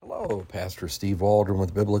Hello, Pastor Steve Waldron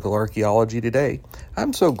with Biblical Archaeology Today.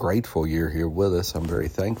 I'm so grateful you're here with us. I'm very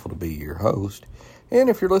thankful to be your host.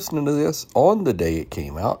 And if you're listening to this on the day it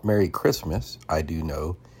came out, Merry Christmas. I do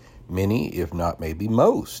know many, if not maybe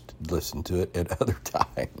most, listen to it at other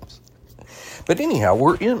times. But anyhow,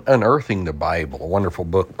 we're in Unearthing the Bible, a wonderful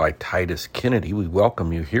book by Titus Kennedy. We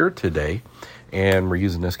welcome you here today, and we're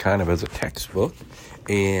using this kind of as a textbook,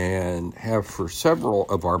 and have for several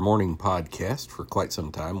of our morning podcasts for quite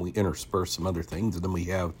some time. We intersperse some other things, and then we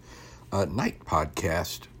have a night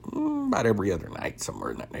podcast about every other night,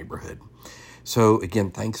 somewhere in that neighborhood. So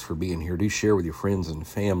again, thanks for being here. Do share with your friends and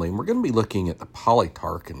family. And we're going to be looking at the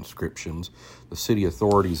Politarch inscriptions, the city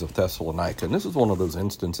authorities of Thessalonica. And this is one of those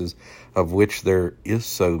instances of which there is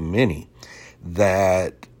so many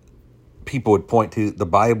that people would point to the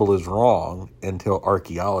Bible is wrong until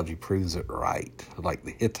archaeology proves it right. Like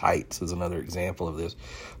the Hittites is another example of this.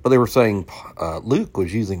 But they were saying Luke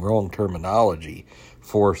was using wrong terminology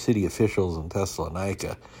for city officials in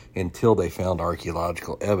Thessalonica until they found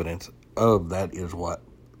archaeological evidence of that is what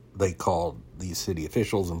they called these city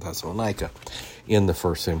officials in Thessalonica in the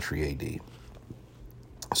 1st century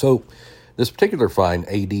AD. So this particular find,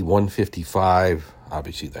 AD 155,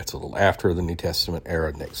 obviously that's a little after the New Testament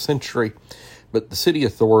era, next century, but the city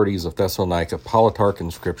authorities of Thessalonica, Politarch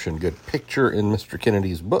inscription, good picture in Mr.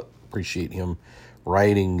 Kennedy's book. Appreciate him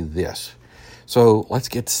writing this. So let's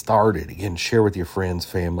get started. Again, share with your friends,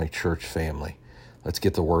 family, church family. Let's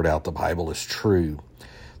get the word out. The Bible is true.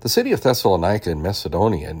 The city of Thessalonica in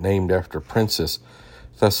Macedonia, named after Princess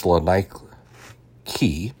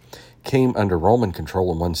Thessaloniki, came under Roman control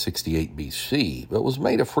in 168 BC, but was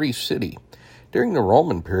made a free city. During the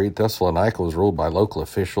Roman period, Thessalonica was ruled by local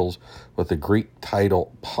officials with the Greek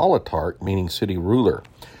title Politarch, meaning city ruler.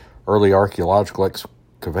 Early archaeological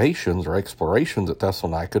excavations or explorations at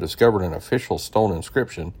Thessalonica discovered an official stone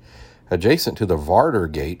inscription adjacent to the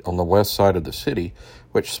Varder Gate on the west side of the city,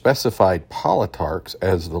 which specified Politarchs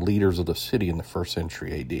as the leaders of the city in the 1st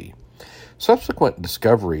century AD. Subsequent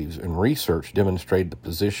discoveries and research demonstrated the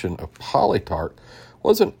position of Politarch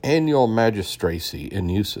was an annual magistracy in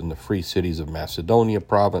use in the free cities of Macedonia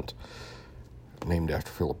province, named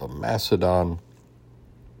after Philip of Macedon,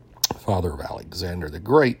 father of Alexander the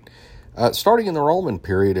Great, starting in the Roman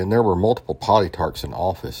period, and there were multiple Politarchs in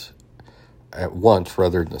office at once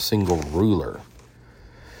rather than a single ruler.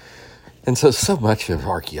 And so much of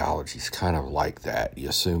archaeology is kind of like that. You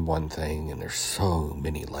assume one thing, and there's so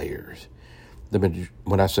many layers.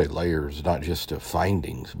 When I say layers, not just of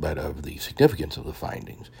findings, but of the significance of the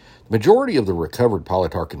findings. The majority of the recovered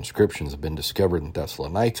Politarch inscriptions have been discovered in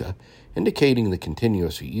Thessalonica, indicating the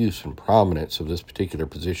continuous use and prominence of this particular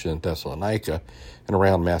position in Thessalonica and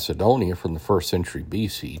around Macedonia from the 1st century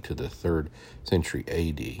BC to the 3rd century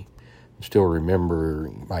AD. I still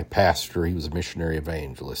remember my pastor, he was a missionary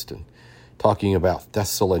evangelist, and talking about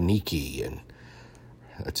Thessaloniki, and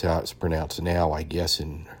that's how it's pronounced now, I guess,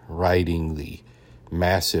 in riding the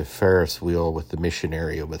massive Ferris wheel with the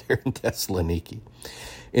missionary over there in Thessaloniki.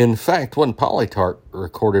 In fact, one Politarch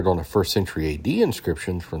recorded on a 1st century AD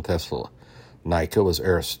inscription from Thessalonica was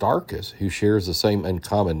Aristarchus, who shares the same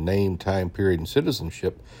uncommon name, time period, and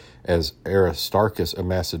citizenship as Aristarchus, a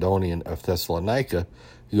Macedonian of Thessalonica,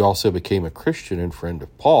 who also became a Christian and friend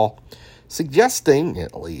of Paul, suggesting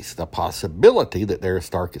at least the possibility that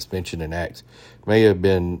Aristarchus mentioned in Acts may have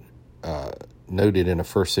been noted in a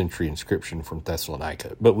 1st century inscription from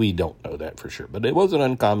Thessalonica. But we don't know that for sure. But it was an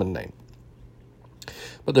uncommon name.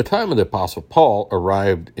 But the time of the Apostle Paul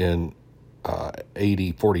arrived in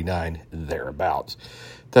AD 49, thereabouts.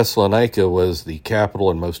 Thessalonica was the capital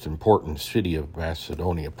and most important city of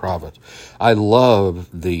Macedonia province. I love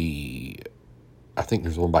I think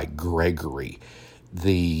there's one by Gregory,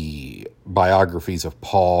 the biographies of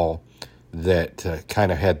Paul that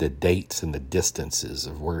kind of had the dates and the distances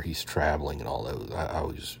of where he's traveling and all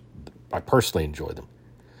those. I personally enjoy them.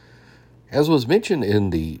 As was mentioned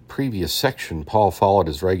in the previous section, Paul followed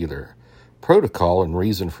his regular protocol and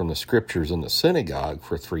reasoned from the scriptures in the synagogue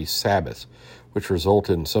for 3 Sabbaths, which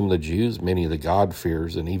resulted in some of the Jews, many of the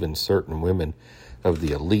God-fearers, and even certain women of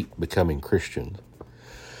the elite becoming Christians.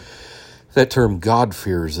 That term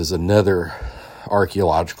God-fearers is another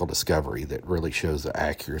archaeological discovery that really shows the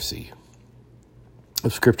accuracy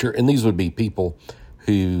of Scripture. And these would be people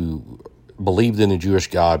who believed in a Jewish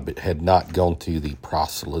God but had not gone through the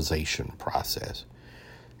proselytization process.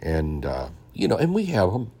 And, and we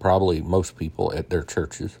have them, probably most people at their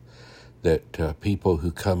churches, that people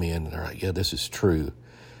who come in and are like, yeah, this is true.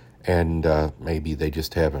 And maybe they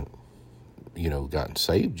just haven't, gotten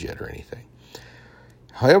saved yet or anything.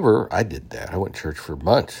 However, I did that. I went to church for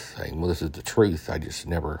months saying, well, this is the truth. I just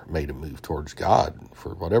never made a move towards God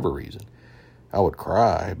for whatever reason. I would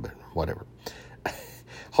cry, but whatever.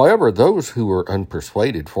 However, those who were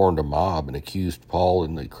unpersuaded formed a mob and accused Paul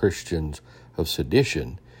and the Christians of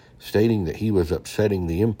sedition, stating that he was upsetting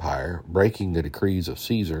the empire, breaking the decrees of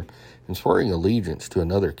Caesar, and swearing allegiance to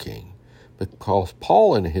another king. Because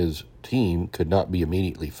Paul and his team could not be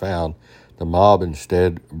immediately found, the mob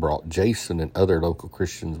instead brought Jason and other local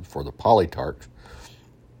Christians before the Politarch.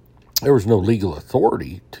 There was no legal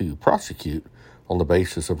authority to prosecute on the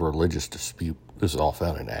basis of a religious dispute. This is all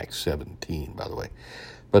found in Acts 17, by the way.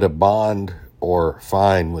 But a bond or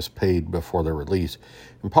fine was paid before their release,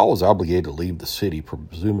 and Paul was obligated to leave the city,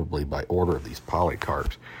 presumably by order of these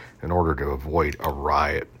Politarchs, in order to avoid a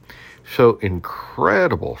riot. So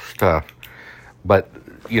incredible stuff. But,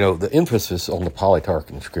 the emphasis on the Politarch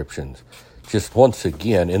inscriptions, just once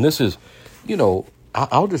again, and this is,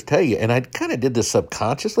 I'll just tell you, and I kind of did this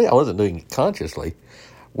subconsciously. I wasn't doing it consciously.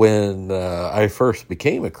 When I first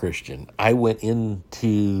became a Christian, I went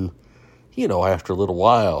into, after a little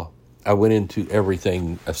while, I went into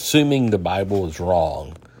everything assuming the Bible was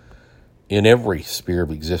wrong in every sphere of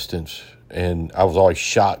existence, and I was always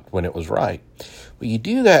shocked when it was right. But you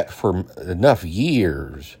do that for enough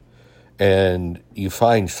years, and you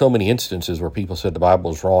find so many instances where people said the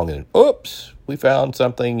Bible is wrong, and oops, we found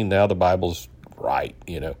something, and now the Bible's right,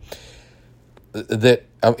 That,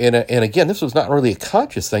 and again, this was not really a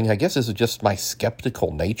conscious thing. I guess this is just my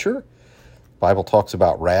skeptical nature. The Bible talks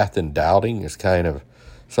about wrath and doubting as kind of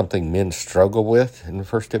something men struggle with in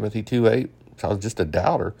 1 Timothy 2:8. So I was just a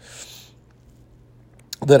doubter.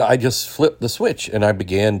 That I just flipped the switch, and I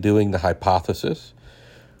began doing the hypothesis.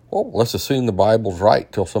 Well, let's assume the Bible's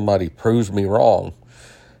right till somebody proves me wrong.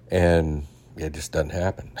 And it just doesn't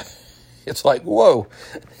happen. It's like, whoa.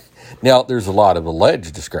 Now, there's a lot of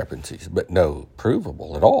alleged discrepancies, but no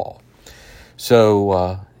provable at all.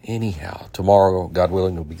 So, anyhow, tomorrow, God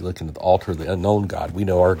willing, we'll be looking at the altar of the unknown God. We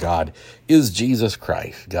know our God is Jesus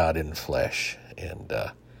Christ, God in flesh, and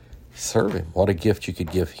serve him. What a gift you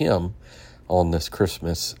could give him on this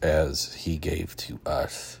Christmas as he gave to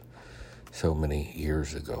us so many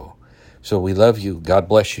years ago. So we love you. God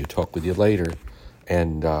bless you. Talk with you later.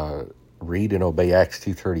 And read and obey Acts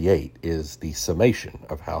 2:38 is the summation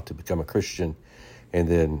of how to become a Christian and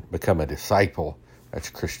then become a disciple. That's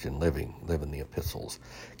Christian living the epistles.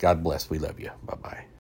 God bless. We love you. Bye-bye.